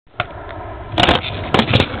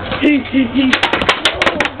What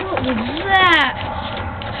was that?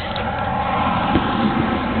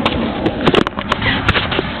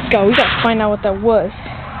 Go, we gotta find out what that was.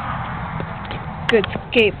 Good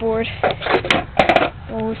skateboard.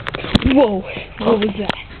 Oh, whoa, what was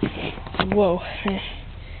that? Whoa.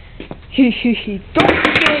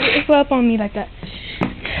 Don't give up on me like that.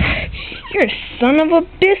 You're a son of a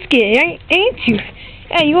biscuit, ain't you?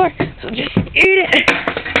 Yeah, you are. So just eat it.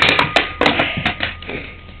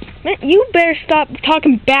 Man, you better stop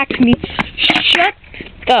talking back to me. Shut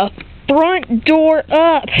the front door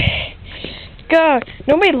up. God,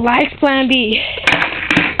 nobody likes Plan B.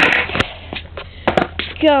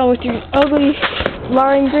 Go with your ugly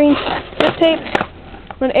lime green zip tape.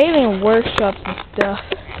 Run alien workshops and stuff.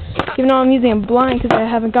 Even though I'm using a blind because I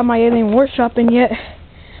haven't got my alien workshop in yet.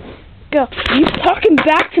 Go. You talking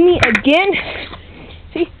back to me again?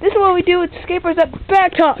 See, this is what we do with skateboards at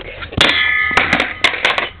Back Talk.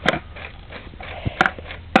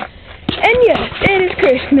 And yes, it is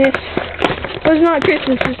Christmas. Well, it's not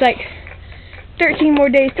Christmas, it's like 13 more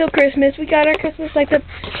days till Christmas. We got our Christmas lights up.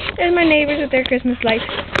 There's my neighbors with their Christmas lights.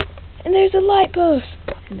 And there's a light post.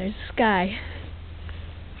 And there's the sky.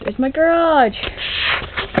 There's my garage.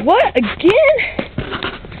 What? Again?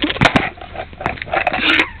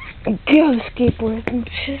 Go, skateboard. It's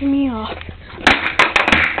pissing me off.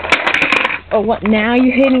 Oh, what? Now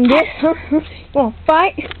you're hitting this? Huh? You wanna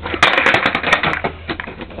fight?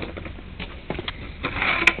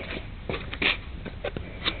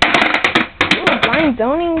 Blind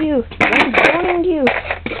owning you. Blind owning you.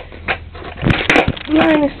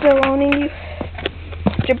 Blind is still owning you.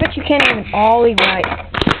 I bet you can't even ollie right.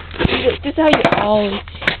 This is how you ollie.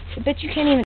 I bet you can't even